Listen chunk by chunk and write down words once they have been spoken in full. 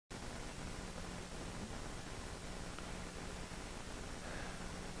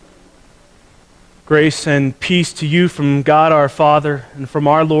Grace and peace to you from God our Father and from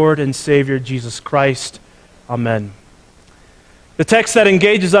our Lord and Savior Jesus Christ. Amen. The text that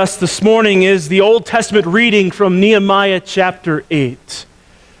engages us this morning is the Old Testament reading from Nehemiah chapter 8.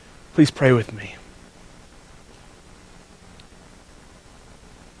 Please pray with me.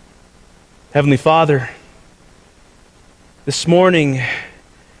 Heavenly Father, this morning,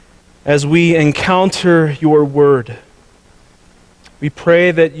 as we encounter your word, we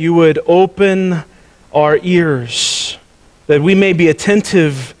pray that you would open our ears, that we may be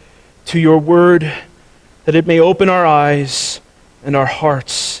attentive to your word, that it may open our eyes and our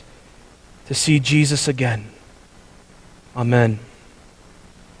hearts to see Jesus again. Amen.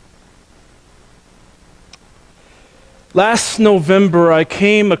 Last November, I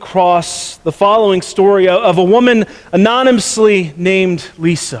came across the following story of a woman anonymously named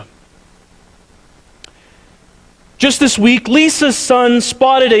Lisa. Just this week, Lisa's son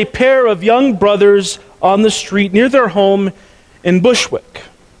spotted a pair of young brothers on the street near their home in Bushwick.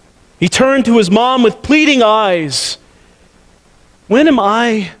 He turned to his mom with pleading eyes. "When am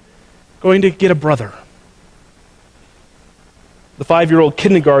I going to get a brother?" The 5-year-old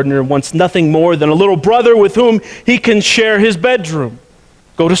kindergartner wants nothing more than a little brother with whom he can share his bedroom,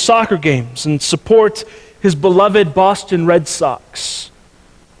 go to soccer games, and support his beloved Boston Red Sox.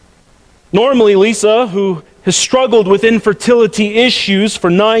 Normally, Lisa, who has struggled with infertility issues for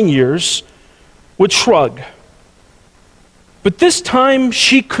 9 years, would shrug. But this time,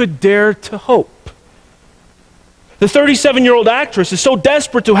 she could dare to hope. The 37-year-old actress is so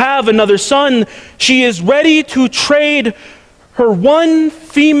desperate to have another son, she is ready to trade her one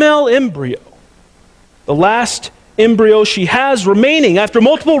female embryo, the last embryo she has remaining after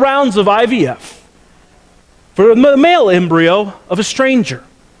multiple rounds of IVF, for the male embryo of a stranger.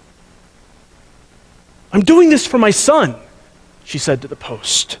 "I'm doing this for my son," she said to the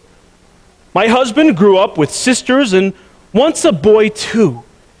Post. "My husband grew up with sisters and wants a boy too.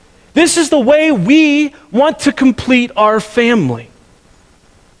 This is the way we want to complete our family."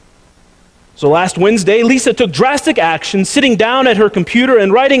 So last Wednesday, Lisa took drastic action, sitting down at her computer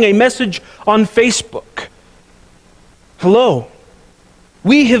and writing a message on Facebook. "Hello.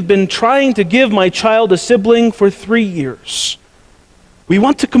 We have been trying to give my child a sibling for 3 years. We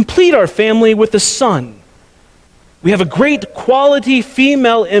want to complete our family with a son. We have a great quality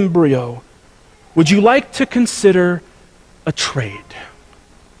female embryo. Would you like to consider a trade?"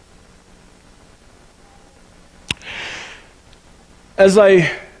 As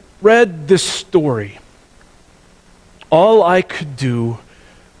I read this story, all I could do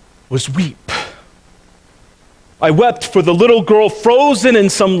was weep. I wept for the little girl frozen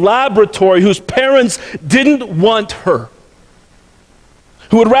in some laboratory whose parents didn't want her,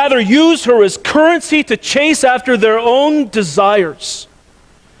 who would rather use her as currency to chase after their own desires.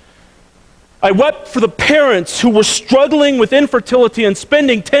 I wept for the parents who were struggling with infertility and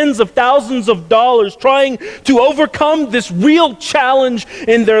spending tens of thousands of dollars trying to overcome this real challenge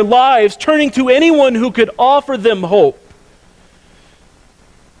in their lives, turning to anyone who could offer them hope.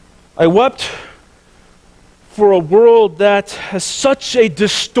 I wept for a world that has such a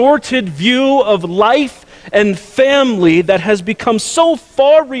distorted view of life and family, that has become so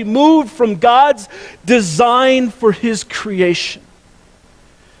far removed from God's design for his creation.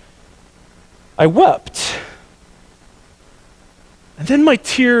 I wept. And then my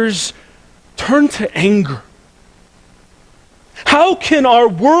tears turned to anger. How can our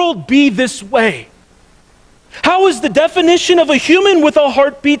world be this way? How is the definition of a human with a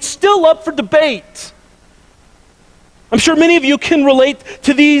heartbeat still up for debate? I'm sure many of you can relate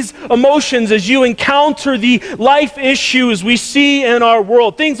to these emotions as you encounter the life issues we see in our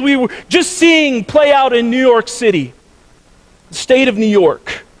world, things we were just seeing play out in New York City, the state of New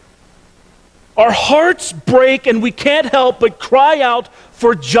York. Our hearts break and we can't help but cry out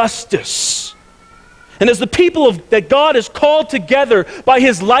for justice. And as the people that God has called together by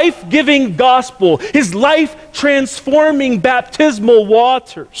his life-giving gospel, his life-transforming baptismal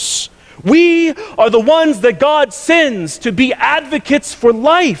waters, we are the ones that God sends to be advocates for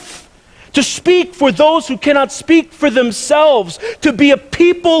life, to speak for those who cannot speak for themselves, to be a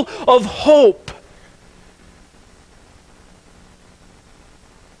people of hope.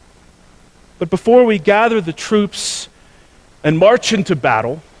 But before we gather the troops and march into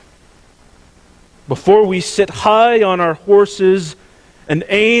battle, before we sit high on our horses and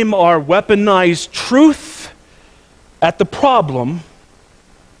aim our weaponized truth at the problem,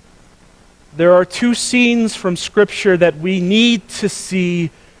 there are two scenes from Scripture that we need to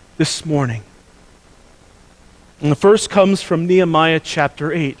see this morning. And the first comes from Nehemiah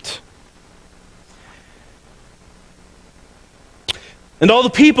chapter 8. "And all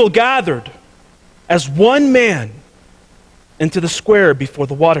the people gathered as one man into the square before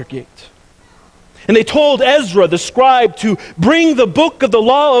the water gate. And they told Ezra, the scribe, to bring the book of the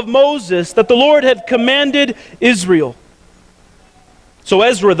law of Moses that the Lord had commanded Israel. So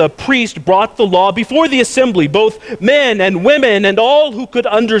Ezra the priest brought the law before the assembly, both men and women and all who could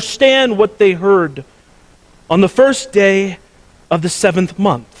understand what they heard, on the first day of the 7th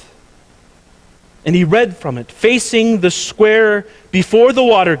month. And he read from it, facing the square before the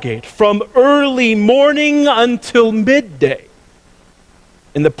water gate, from early morning until midday,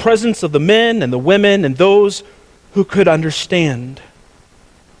 in the presence of the men and the women and those who could understand.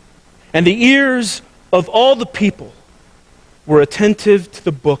 And the ears of all the people were attentive to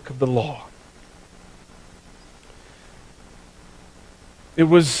the book of the law. It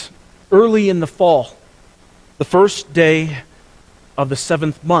was early in the fall, the first day of the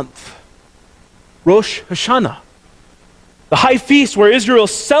 7th month, Rosh Hashanah, the high feast where Israel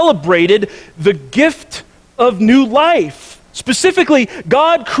celebrated the gift of new life. Specifically,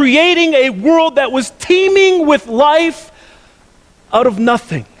 God creating a world that was teeming with life out of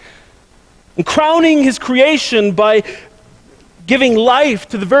nothing, and crowning his creation by giving life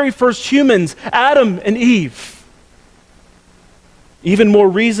to the very first humans, Adam and Eve. Even more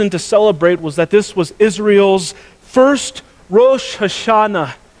reason to celebrate was that this was Israel's first Rosh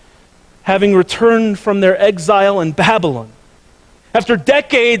Hashanah, having returned from their exile in Babylon. After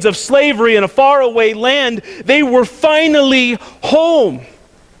decades of slavery in a faraway land, they were finally home.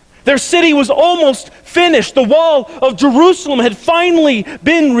 Their city was almost finished. The wall of Jerusalem had finally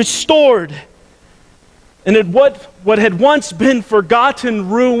been restored. And what had once been forgotten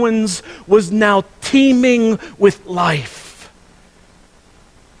ruins was now teeming with life.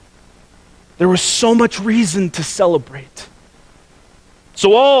 There was so much reason to celebrate.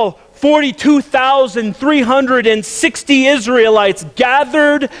 So all 42,360 Israelites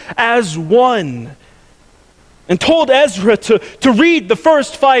gathered as one and told Ezra to read the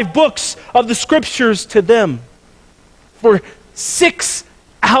first 5 books of the scriptures to them. For 6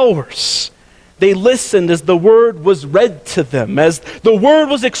 hours, they listened as the word was read to them, as the word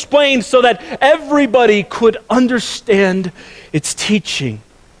was explained so that everybody could understand its teaching.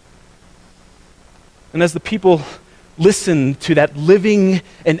 And as the people listen to that living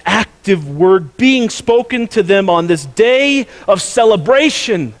and active word being spoken to them on this day of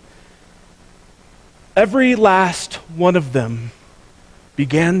celebration, every last one of them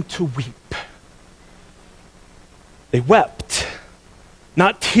began to weep. They wept,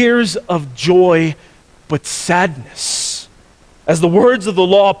 not tears of joy, but sadness, as the words of the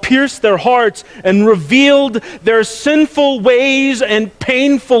law pierced their hearts and revealed their sinful ways and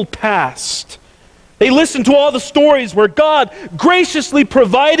painful past. They listened to all the stories where God graciously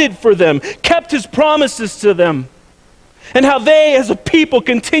provided for them, kept his promises to them, and how they as a people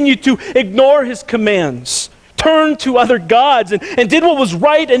continued to ignore his commands, turned to other gods, and did what was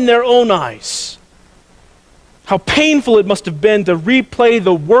right in their own eyes. How painful it must have been to replay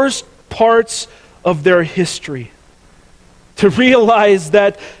the worst parts of their history, to realize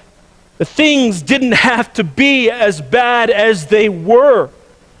that the things didn't have to be as bad as they were.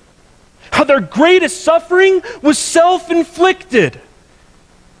 How their greatest suffering was self-inflicted.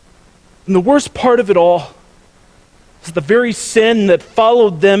 And the worst part of it all is the very sin that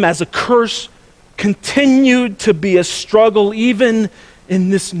followed them as a curse continued to be a struggle even in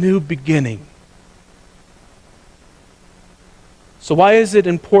this new beginning. So why is it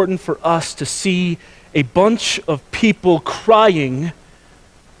important for us to see a bunch of people crying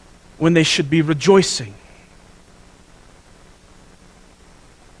when they should be rejoicing?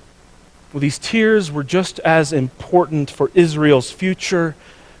 Well, these tears were just as important for Israel's future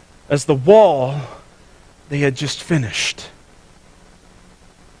as the wall they had just finished.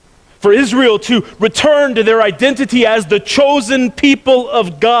 For Israel to return to their identity as the chosen people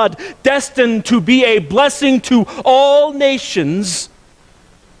of God, destined to be a blessing to all nations,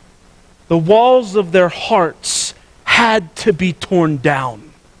 the walls of their hearts had to be torn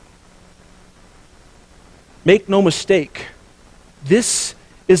down. Make no mistake, this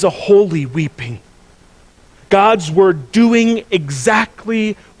is a holy weeping. God's word doing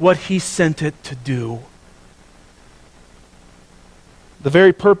exactly what he sent it to do. The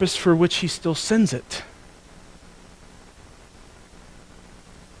very purpose for which he still sends it.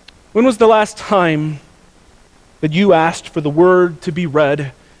 When was the last time that you asked for the word to be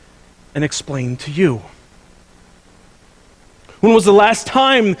read and explained to you? When was the last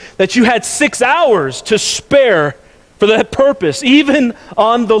time that you had 6 hours to spare for that purpose, even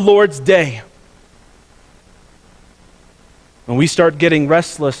on the Lord's day? When we start getting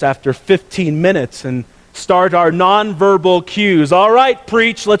restless after 15 minutes and start our nonverbal cues, all right,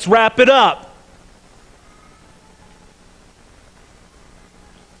 preach, let's wrap it up.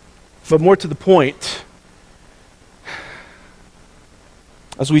 But more to the point,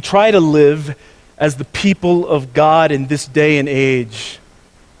 as we try to live as the people of God in this day and age,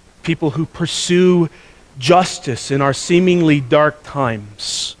 people who pursue justice in our seemingly dark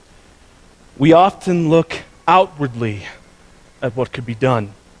times, we often look outwardly at what could be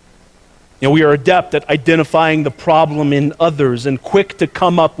done. We are adept at identifying the problem in others and quick to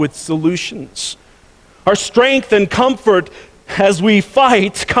come up with solutions. Our strength and comfort as we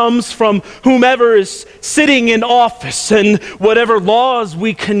fight comes from whomever is sitting in office and whatever laws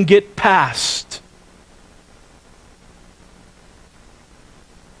we can get passed.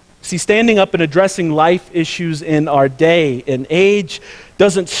 See, standing up and addressing life issues in our day and age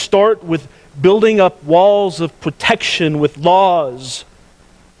doesn't start with building up walls of protection with laws,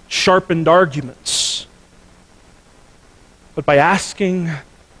 sharpened arguments, but by asking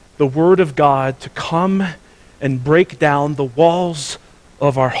the Word of God to come and break down the walls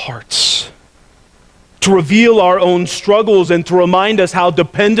of our hearts, to reveal our own struggles and to remind us how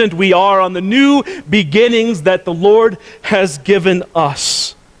dependent we are on the new beginnings that the Lord has given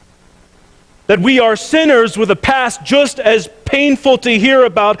us. That we are sinners with a past just as painful to hear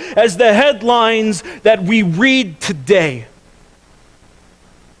about as the headlines that we read today.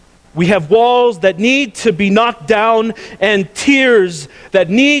 We have walls that need to be knocked down and tears that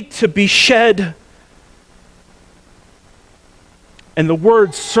need to be shed. And the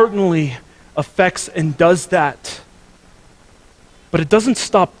Word certainly affects and does that. But it doesn't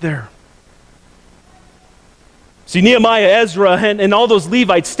stop there. See, Nehemiah, Ezra, and all those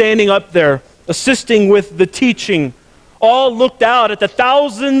Levites standing up there, assisting with the teaching, all looked out at the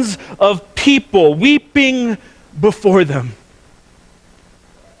thousands of people weeping before them.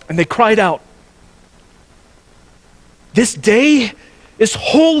 And they cried out, "This day is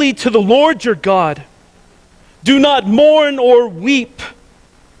holy to the Lord your God. Do not mourn or weep.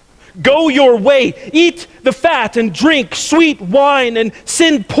 Go your way, eat the fat and drink sweet wine and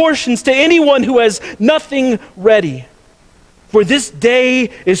send portions to anyone who has nothing ready. For this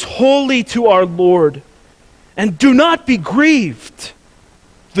day is holy to our Lord. And do not be grieved.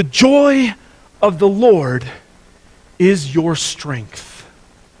 The joy of the Lord is your strength."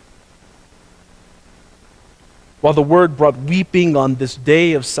 While the Word brought weeping on this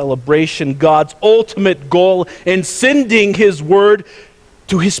day of celebration, God's ultimate goal in sending His Word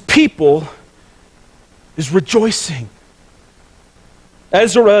to His people is rejoicing.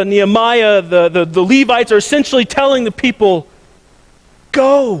 Ezra, Nehemiah, the Levites are essentially telling the people,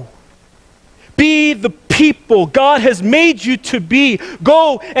 go. Be the people God has made you to be.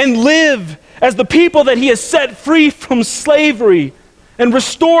 Go and live as the people that He has set free from slavery and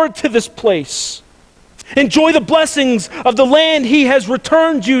restored to this place. Enjoy the blessings of the land He has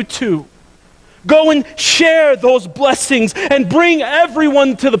returned you to. Go and share those blessings and bring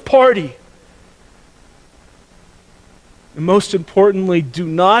everyone to the party. And most importantly, do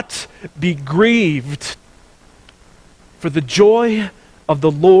not be grieved, for the joy of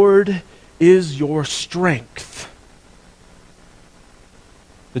the Lord is your strength.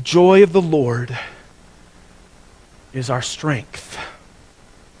 The joy of the Lord is our strength.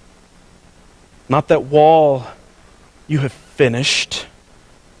 Not that wall you have finished,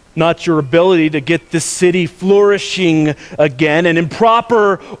 not your ability to get this city flourishing again and in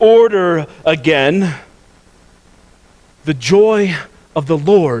proper order again. The joy of the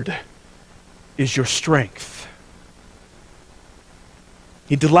Lord is your strength.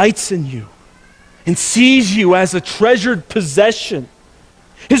 He delights in you and sees you as a treasured possession.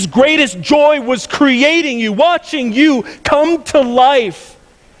 His greatest joy was creating you, watching you come to life,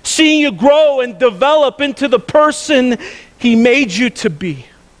 seeing you grow and develop into the person He made you to be.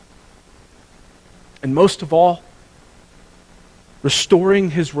 And most of all, restoring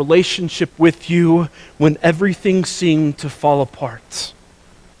His relationship with you when everything seemed to fall apart.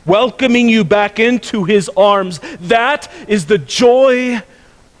 Welcoming you back into His arms. That is the joy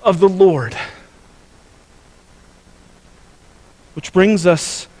of the Lord. Which brings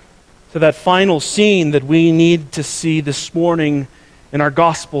us to that final scene that we need to see this morning in our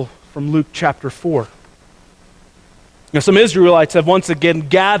gospel from Luke chapter 4. Now, some Israelites have once again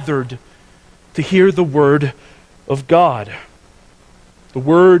gathered to hear the word of God. The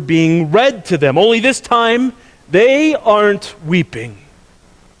word being read to them. Only this time, they aren't weeping.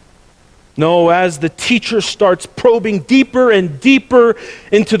 No, as the teacher starts probing deeper and deeper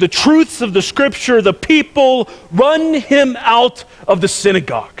into the truths of the Scripture, the people run him out of the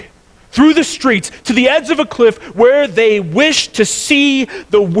synagogue, through the streets, to the edge of a cliff where they wish to see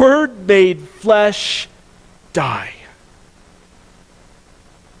the Word made flesh die.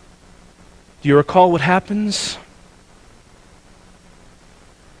 Do you recall what happens?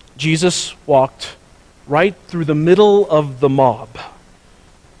 Jesus walked right through the middle of the mob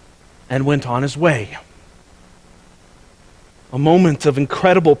and went on his way. A moment of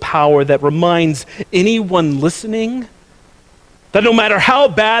incredible power that reminds anyone listening that no matter how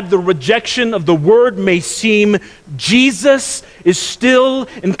bad the rejection of the word may seem, Jesus is still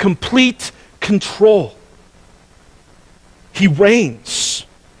in complete control. He reigns.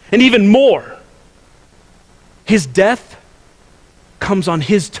 And even more, his death comes on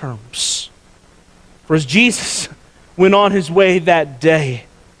his terms. For as Jesus went on his way that day,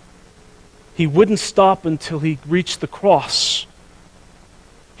 he wouldn't stop until he reached the cross.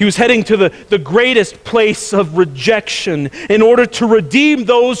 He was heading to the greatest place of rejection in order to redeem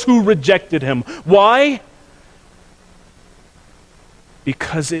those who rejected him. Why?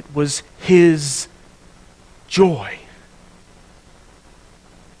 Because it was his joy.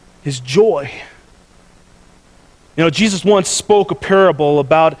 His joy. You know, Jesus once spoke a parable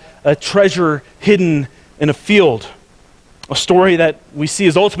about a treasure hidden in a field. A story that we see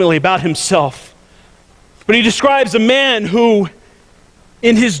is ultimately about himself. But he describes a man who,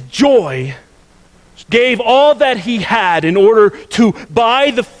 in his joy, gave all that he had in order to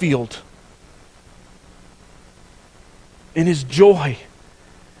buy the field. In his joy,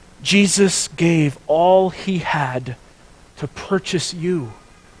 Jesus gave all he had to purchase you,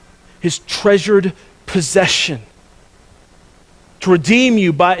 his treasured possession, to redeem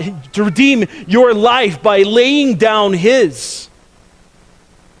your life by laying down his.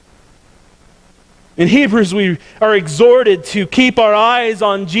 In Hebrews, we are exhorted to keep our eyes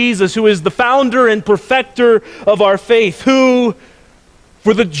on Jesus, who is the founder and perfecter of our faith, who,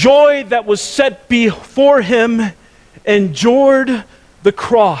 for the joy that was set before him, endured the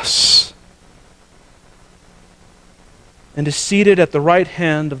cross and is seated at the right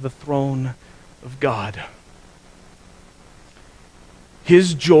hand of the throne of God.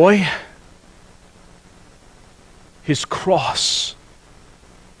 His joy, his cross,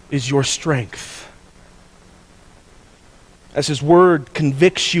 is your strength. As his word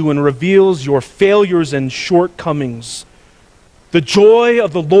convicts you and reveals your failures and shortcomings, the joy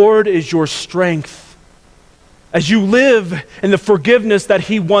of the Lord is your strength. As you live in the forgiveness that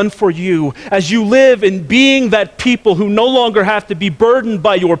he won for you, as you live in being that people who no longer have to be burdened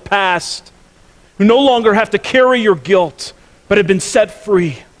by your past, who no longer have to carry your guilt, but have been set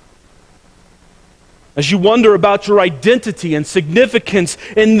free. As you wonder about your identity and significance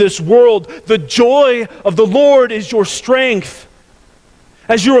in this world, the joy of the Lord is your strength.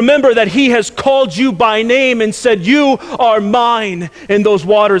 As you remember that he has called you by name and said, "You are mine," in those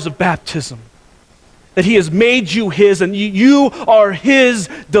waters of baptism. That he has made you his and you are his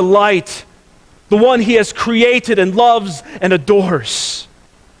delight, the one he has created and loves and adores.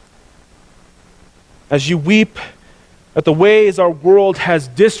 As you weep at the ways our world has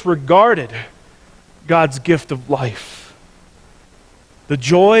disregarded God's gift of life, the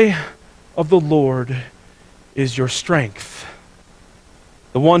joy of the Lord is your strength.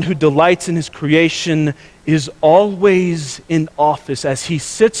 The one who delights in his creation is always in office as he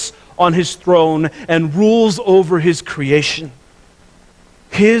sits on his throne and rules over his creation.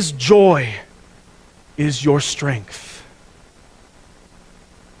 His joy is your strength.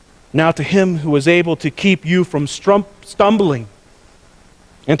 Now to him who is able to keep you from stumbling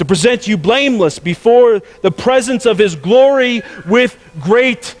and to present you blameless before the presence of his glory with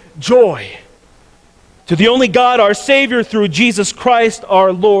great joy. To the only God, our Savior, through Jesus Christ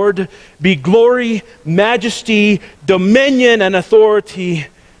our Lord, be glory, majesty, dominion, and authority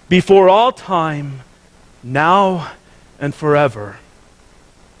before all time, now and forever.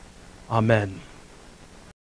 Amen.